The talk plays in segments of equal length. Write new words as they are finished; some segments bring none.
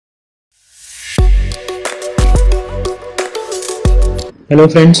Hello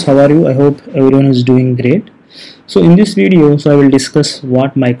friends, how are you? I hope everyone is doing great. So in this video, I will discuss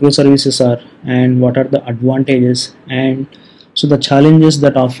what microservices are and what are the advantages and the challenges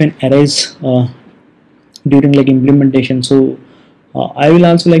that often arise during implementation. I will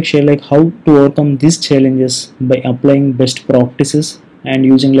also share how to overcome these challenges by applying best practices and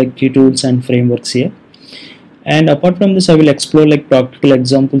using key tools and frameworks here. And apart from this, I will explore practical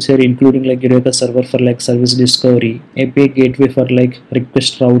examples here, including Eureka server for service discovery, API gateway for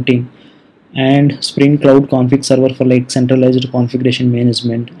request routing, and Spring Cloud config server for centralized configuration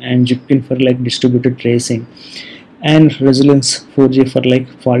management, and Jupyter for distributed tracing, and Resilience 4G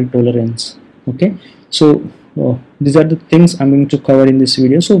for fault tolerance. Okay, so these are the things I'm going to cover in this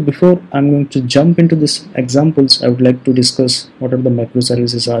video. So before I'm going to jump into these examples, I would like to discuss what are the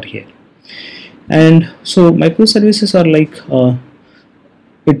microservices are here. And so microservices are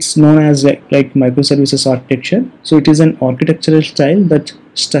it's known as microservices architecture. So it is an architectural style that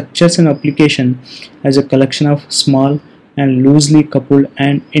structures an application as a collection of small and loosely coupled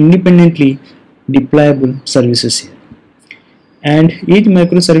and independently deployable services here. And each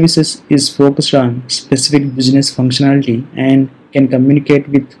microservices is focused on specific business functionality and can communicate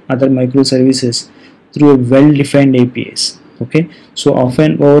with other microservices through a well-defined APIs. Okay, so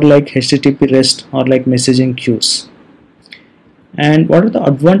often over HTTP REST or messaging queues. And what are the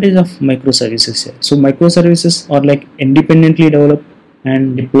advantages of microservices here? So microservices are independently developed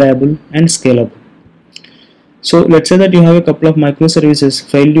and deployable and scalable. So let's say that you have a couple of microservices.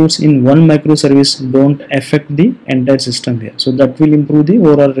 Failures in one microservice don't affect the entire system here, so that will improve the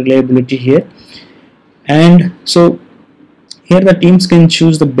overall reliability here. And so here the teams can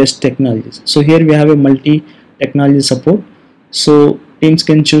choose the best technologies. So here we have a multi-technology support. So teams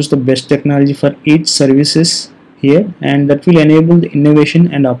can choose the best technology for each services here, and that will enable the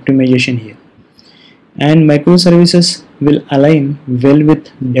innovation and optimization here. And microservices will align well with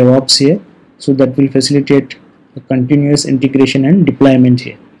DevOps here, so that will facilitate the continuous integration and deployment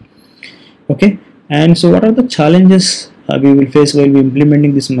here. Okay, and so what are the challenges we will face while we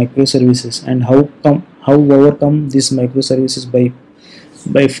implementing these microservices, and how overcome these microservices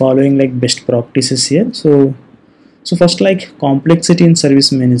by following best practices here. So first, complexity in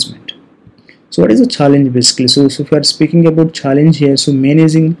service management. So what is the challenge basically? So if we are speaking about challenge here, so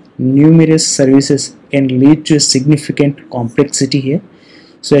managing numerous services can lead to a significant complexity here.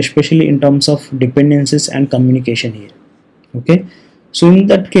 So especially in terms of dependencies and communication here. Okay, so in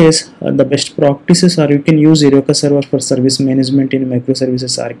that case, the best practices are you can use Eureka server for service management in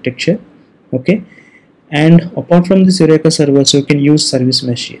microservices architecture. Okay, and apart from this Eureka server, so you can use service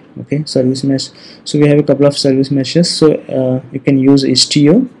mesh here. Okay, service mesh. So we have a couple of service meshes. So you can use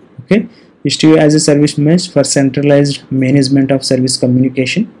Istio. Okay, Istio as a service mesh for centralized management of service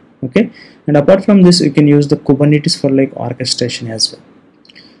communication. Okay, and apart from this, you can use the Kubernetes for orchestration as well.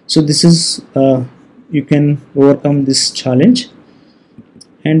 So this is you can overcome this challenge.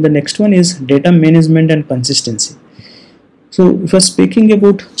 And the next one is data management and consistency. So if we're speaking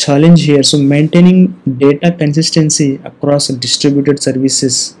about challenge here, so maintaining data consistency across distributed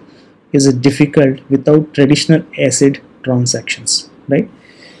services is difficult without traditional ACID transactions, right?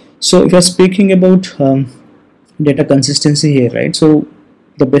 So if you're speaking about data consistency here, right? So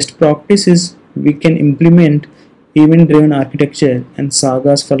the best practice is we can implement event-driven architecture and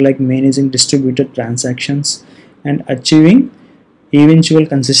sagas for managing distributed transactions and achieving eventual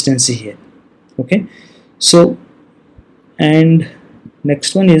consistency here. Okay, so and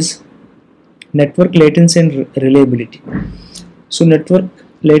next one is network latency and reliability. So network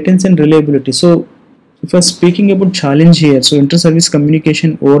latency and reliability. So if we're speaking about challenge here, so inter-service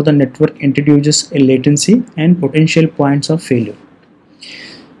communication over the network introduces a latency and potential points of failure.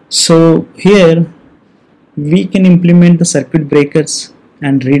 So here we can implement the circuit breakers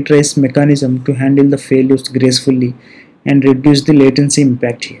and retrace mechanism to handle the failures gracefully and reduce the latency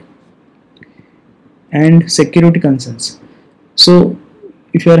impact here. And security concerns. So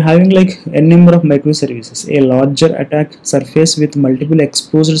if you are having a number of microservices, a larger attack surface with multiple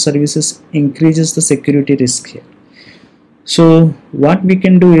exposed services increases the security risk here. So what we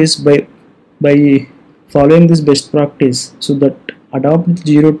can do is by following this best practice, so that adopt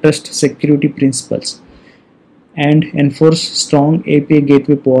zero trust security principles and enforce strong API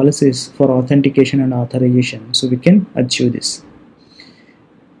gateway policies for authentication and authorization, so we can achieve this.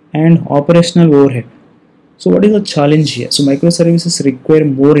 And operational overhead. So what is the challenge here? So microservices require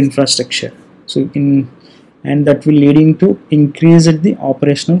more infrastructure, and that will leading to increase the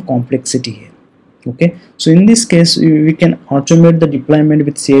operational complexity here. Okay, so in this case we can automate the deployment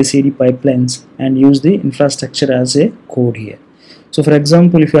with CI/CD pipelines and use the infrastructure as a code here. So for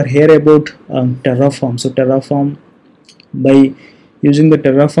example, if you are here about Terraform, so Terraform by using the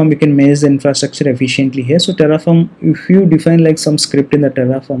Terraform we can manage the infrastructure efficiently here. So Terraform, if you define like some script in the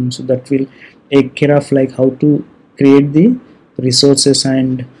Terraform, so that will take care of like how to create the resources,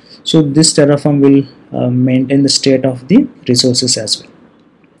 and so this Terraform will maintain the state of the resources as well.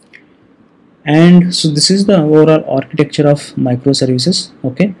 And so this is the overall architecture of microservices.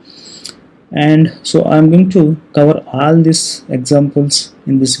 Okay, and so I'm going to cover all these examples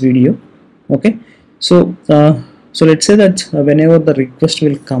in this video. Okay, so so let's say that whenever the request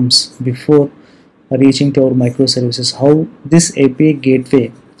will comes before reaching to our microservices, how this API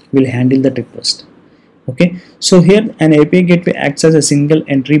gateway will handle that request. Okay, so here an API gateway acts as a single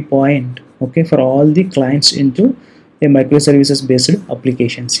entry point, okay, for all the clients into a microservices based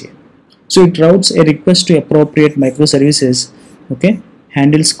applications here. So it routes a request to appropriate microservices, okay,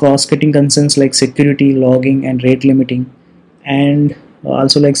 handles cross-cutting concerns like security, logging, and rate limiting, and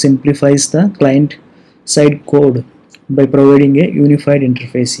also like simplifies the client side code by providing a unified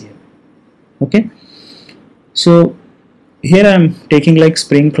interface here. Okay, so here I am taking like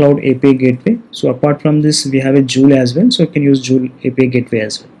Spring Cloud API Gateway. So apart from this, we have a Joule as well, so you can use Joule API Gateway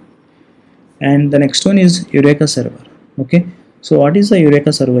as well. And the next one is Eureka Server. Okay, so what is the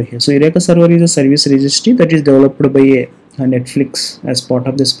Eureka Server here? So Eureka Server is a service registry that is developed by a Netflix as part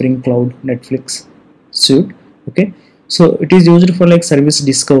of the Spring Cloud Netflix suite. Okay, so it is used for like service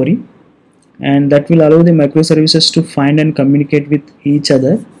discovery, and that will allow the microservices to find and communicate with each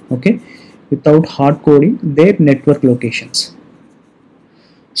other, okay, without hard coding their network locations.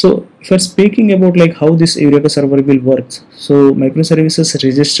 So if you're speaking about like how this Eureka Server will work, so microservices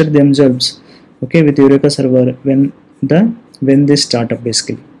register themselves, okay, with Eureka Server when they start up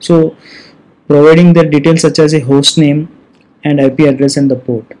basically. So providing their details such as a host name and IP address and the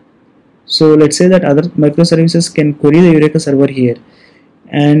port. So let's say that other microservices can query the Eureka Server here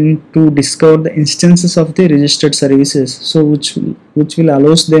and to discover the instances of the registered services, so which will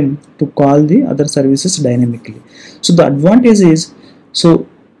allows them to call the other services dynamically. So the advantage is so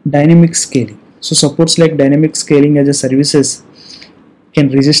dynamic scaling. So supports like dynamic scaling as a services can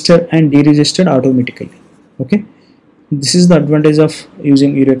register and deregister automatically. Okay, this is the advantage of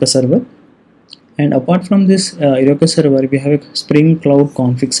using Eureka Server. And apart from this Eureka Server, we have a Spring Cloud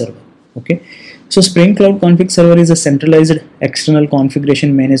Config Server. Okay, so Spring Cloud Config Server is a centralized external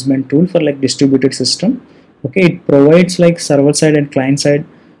configuration management tool for like distributed system. Okay, it provides like server side and client side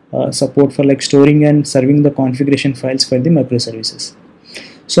support for like storing and serving the configuration files for the microservices.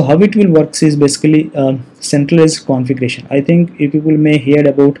 So how it will works is basically centralized configuration. I think you people may heard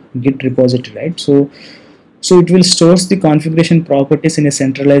about Git repository, right? So it will stores the configuration properties in a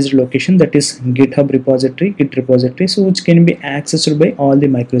centralized location, that is GitHub repository, Git repository, so which can be accessed by all the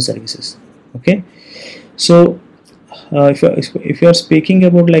microservices. Okay, so if you are speaking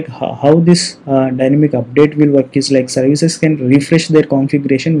about like how this dynamic update will work is like services can refresh their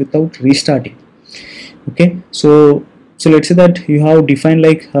configuration without restarting. Okay, so let's say that you have defined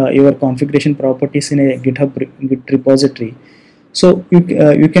like your configuration properties in a Git repository. So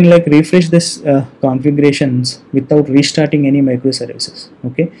you can like refresh this configurations without restarting any microservices.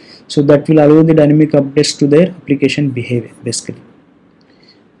 Okay, so that will allow the dynamic updates to their application behavior basically.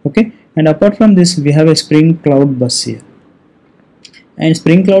 Okay, and apart from this, we have a Spring Cloud Bus here, and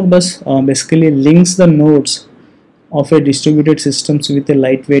Spring Cloud Bus basically links the nodes of a distributed systems with a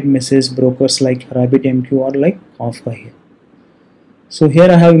lightweight message brokers like RabbitMQ or like Kafka here. So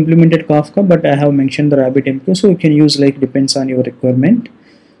here I have implemented Kafka, but I have mentioned the RabbitMQ, so you can use like depends on your requirement.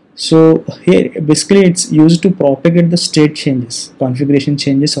 So here basically it's used to propagate the state changes, configuration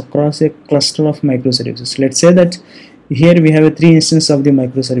changes across a cluster of microservices. Let's say that here we have a 3 instances of the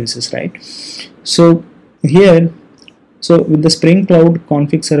microservices, right? So here, so with the Spring Cloud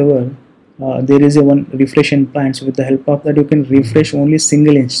Config Server, there is a one refresh endpoint. So with the help of that, you can refresh only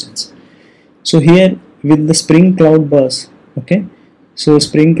single instance. So here with the Spring Cloud Bus, okay, so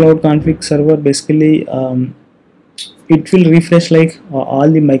Spring Cloud Config Server basically it will refresh like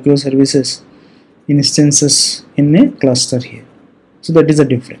all the microservices instances in a cluster here. So that is the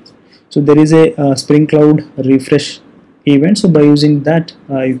difference. So there is a Spring Cloud refresh event. So by using that,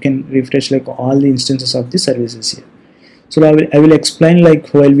 you can refresh like all the instances of the services here. So I will explain like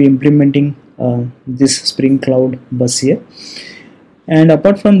while we implementing this Spring Cloud Bus here. And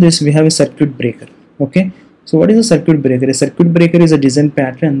apart from this, we have a circuit breaker. Okay. So what is a circuit breaker? A circuit breaker is a design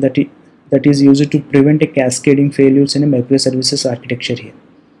pattern that is used to prevent a cascading failures in a microservices architecture here.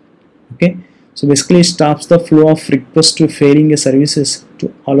 Okay, so basically it stops the flow of requests to failing a services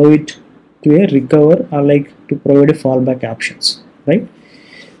to allow it to recover or like to provide a fallback options, right?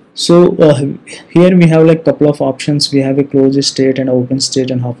 So here we have like couple of options. We have a closed state and open state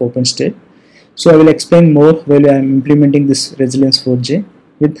and half open state. So I will explain more while I am implementing this resilience 4J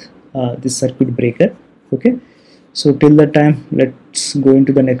with this circuit breaker. Okay, so till that time, let's go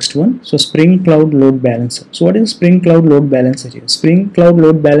into the next one. So Spring Cloud Load Balancer. So what is Spring Cloud Load Balancer here? Spring Cloud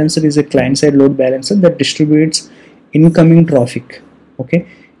Load Balancer is a client-side load balancer that distributes incoming traffic. Okay,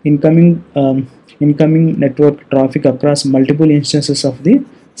 incoming network traffic across multiple instances of the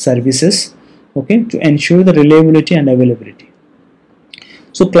services. Okay, to ensure the reliability and availability.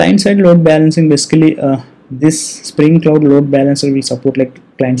 So client-side load balancing, basically this Spring Cloud Load Balancer will support like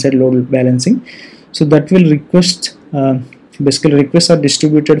client-side load balancing. So that will basically requests are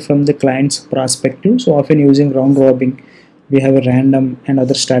distributed from the client's perspective. So often using round robin, we have a random and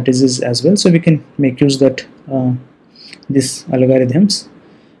other strategies as well. So we can make use that these algorithms.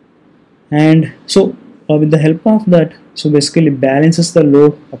 And so with the help of that, so basically balances the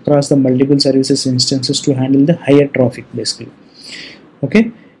load across the multiple services instances to handle the higher traffic basically.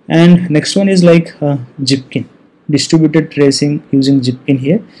 Okay, and next one is like Zipkin, distributed tracing using Zipkin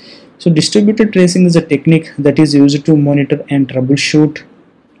here. So distributed tracing is a technique that is used to monitor and troubleshoot,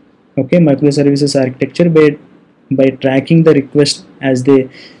 okay, microservices architecture by tracking the request as they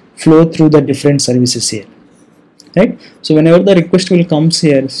flow through the different services here, right? So whenever the request will comes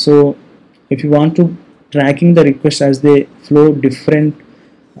here, so if you want to tracking the request as they flow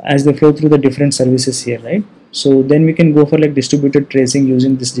through the different services here, right? So then we can go for like distributed tracing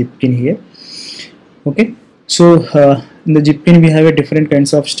using this Zipkin here. Okay, so in the Zipkin we have a different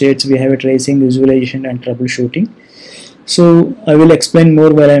kinds of states. We have a tracing, visualization and troubleshooting. So I will explain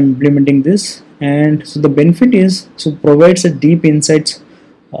more while I am implementing this. And so the benefit is, so provides a deep insights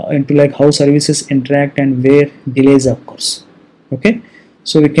into like how services interact and where delays occurs. Okay,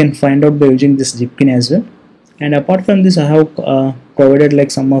 so we can find out by using this Zipkin as well. And apart from this, I have provided like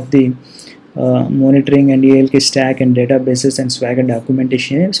some of the monitoring and ELK stack and databases and Swagger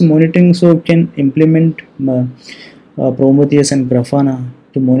documentation. So monitoring, so we can implement Prometheus and Grafana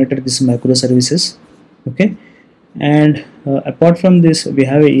to monitor this microservices. Okay, and apart from this, we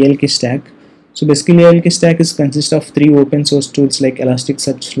have a ELK stack. So basically ELK stack is consists of 3 open source tools like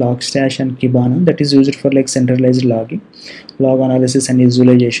Elasticsearch, Logstash and Kibana, that is used for like centralized logging, log analysis and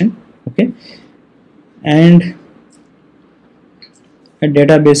visualization. Okay, and at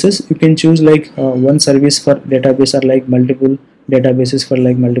databases you can choose like one service for database or like multiple databases for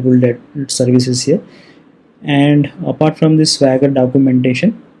like multiple services here. And apart from this, Swagger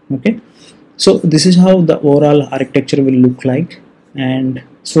documentation. Okay, so this is how the overall architecture will look like. And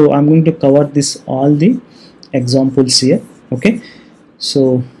so I'm going to cover this all the examples here. Okay,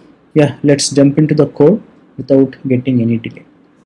 so yeah, let's jump into the code without getting any delay.